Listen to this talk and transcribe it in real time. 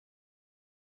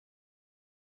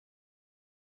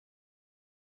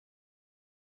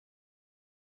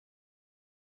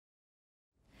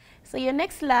So your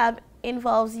next lab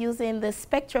involves using the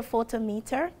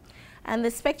spectrophotometer. And the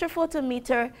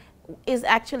spectrophotometer is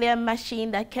actually a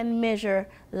machine that can measure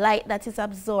light that is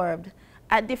absorbed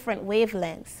at different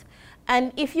wavelengths.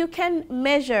 And if you can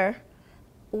measure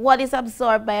what is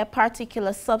absorbed by a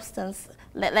particular substance,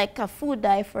 like a food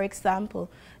dye, for example,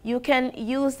 you can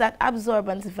use that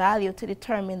absorbance value to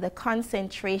determine the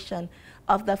concentration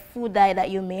of the food dye that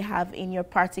you may have in your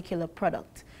particular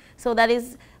product. So that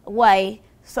is why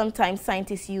sometimes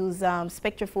scientists use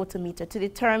spectrophotometer to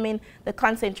determine the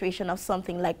concentration of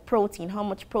something like protein. How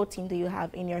much protein do you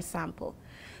have in your sample?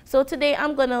 So today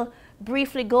I'm going to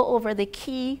briefly go over the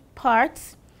key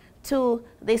parts to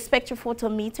the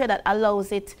spectrophotometer that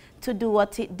allows it to do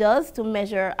what it does to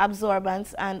measure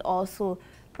absorbance and also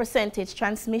percentage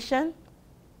transmission.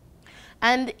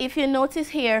 And if you notice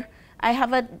here, I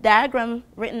have a diagram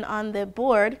written on the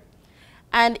board,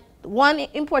 and one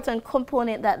important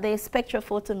component that the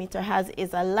spectrophotometer has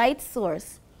is a light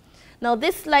source. Now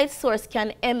this light source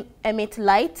can emit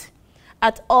light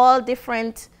at all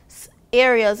different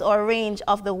areas or range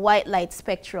of the white light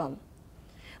spectrum.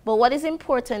 But what is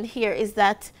important here is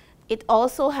that it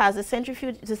also has the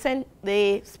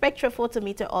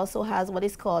spectrophotometer also has what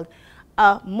is called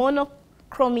a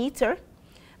monochrometer.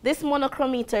 This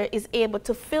monochrometer is able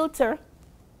to filter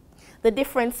the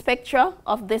different spectra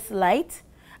of this light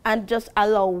and just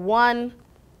allow one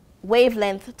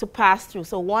wavelength to pass through.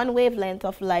 So one wavelength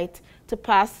of light to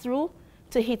pass through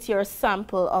to hit your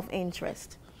sample of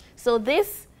interest. So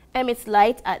this emits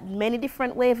light at many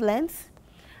different wavelengths.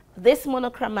 This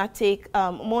monochrometer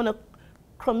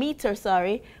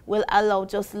will allow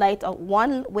just light of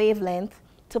one wavelength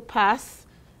to pass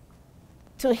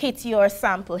to hit your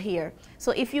sample here.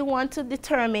 So if you want to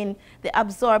determine the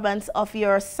absorbance of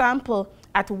your sample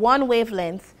at one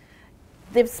wavelength,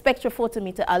 the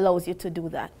spectrophotometer allows you to do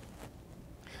that.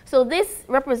 So this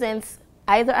represents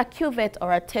either a cuvette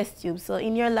or a test tube. So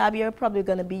in your lab, you're probably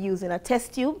going to be using a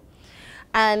test tube.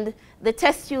 And the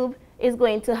test tube is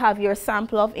going to have your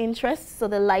sample of interest. So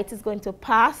the light is going to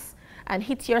pass and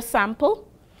hit your sample.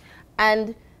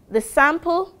 And the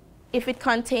sample, if it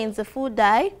contains the food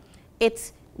dye,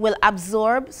 it will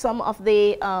absorb some of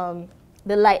the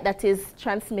light that is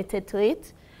transmitted to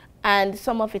it, and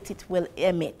some of it will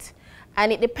emit.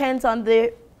 And it depends on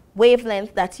the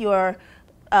wavelength that you're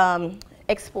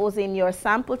exposing your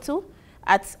sample to.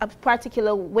 At a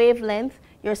particular wavelength,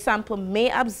 your sample may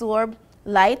absorb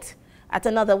light. At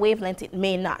another wavelength, it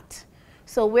may not.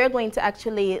 So we're going to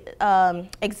actually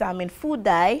examine food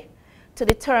dye to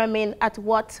determine at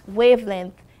what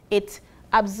wavelength it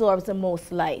absorbs the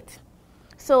most light.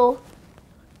 So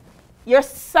your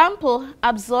sample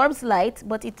absorbs light,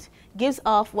 but it gives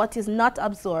off what is not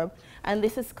absorbed, and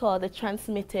this is called the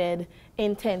transmitted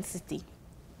intensity.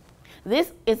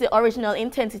 This is the original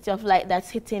intensity of light that's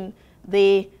hitting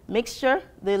the mixture,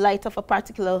 the light of a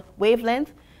particular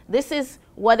wavelength. This is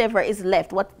whatever is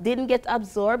left, what didn't get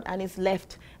absorbed and is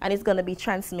left, and is going to be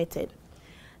transmitted.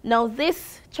 Now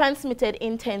this transmitted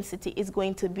intensity is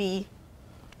going to be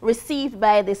received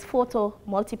by this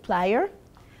photomultiplier,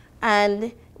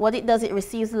 and what it does, it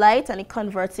receives light and it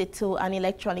converts it to an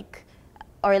electronic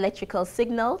or electrical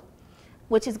signal,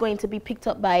 which is going to be picked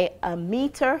up by a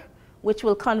meter, which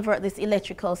will convert this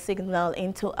electrical signal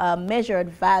into a measured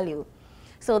value.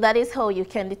 So that is how you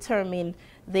can determine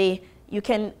you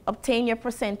can obtain your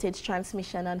percentage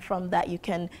transmission, and from that you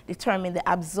can determine the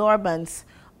absorbance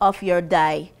of your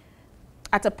dye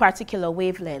at a particular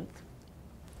wavelength.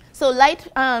 So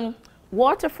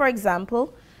water, for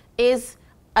example, is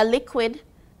a liquid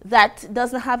that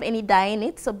doesn't have any dye in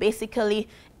it. So basically,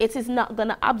 it is not going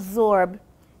to absorb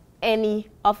any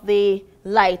of the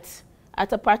light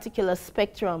at a particular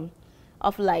spectrum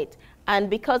of light. And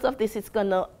because of this, it's going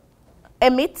to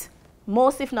emit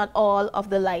most, if not all, of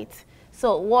the light.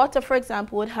 So water, for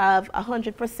example, would have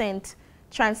 100%,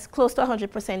 close to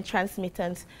 100%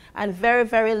 transmittance, and very,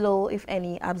 very low, if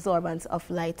any, absorbance of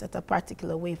light at a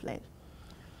particular wavelength.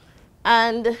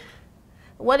 And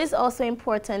what is also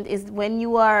important is when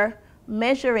you are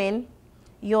measuring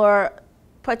your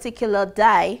particular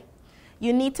dye,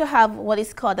 you need to have what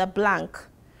is called a blank,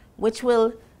 which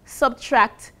will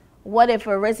subtract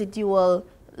whatever residual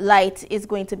light is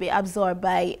going to be absorbed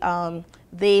by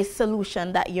the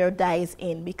solution that your dye is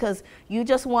in, because you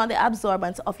just want the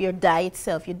absorbance of your dye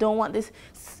itself. You don't want this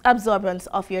absorbance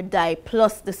of your dye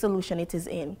plus the solution it is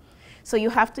in. So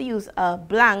you have to use a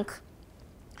blank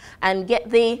and get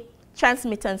the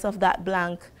transmittance of that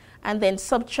blank and then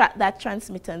subtract that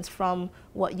transmittance from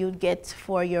what you'd get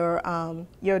for your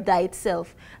dye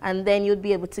itself, and then you'd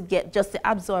be able to get just the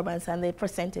absorbance and the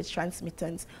percentage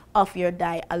transmittance of your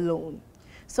dye alone.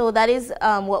 So that is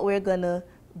what we're going to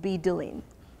be doing.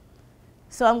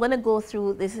 So I'm going to go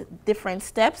through these different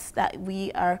steps that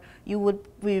you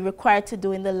would be required to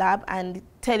do in the lab, and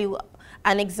tell you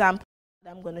an example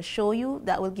that I'm going to show you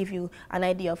that will give you an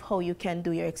idea of how you can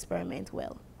do your experiment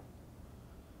well.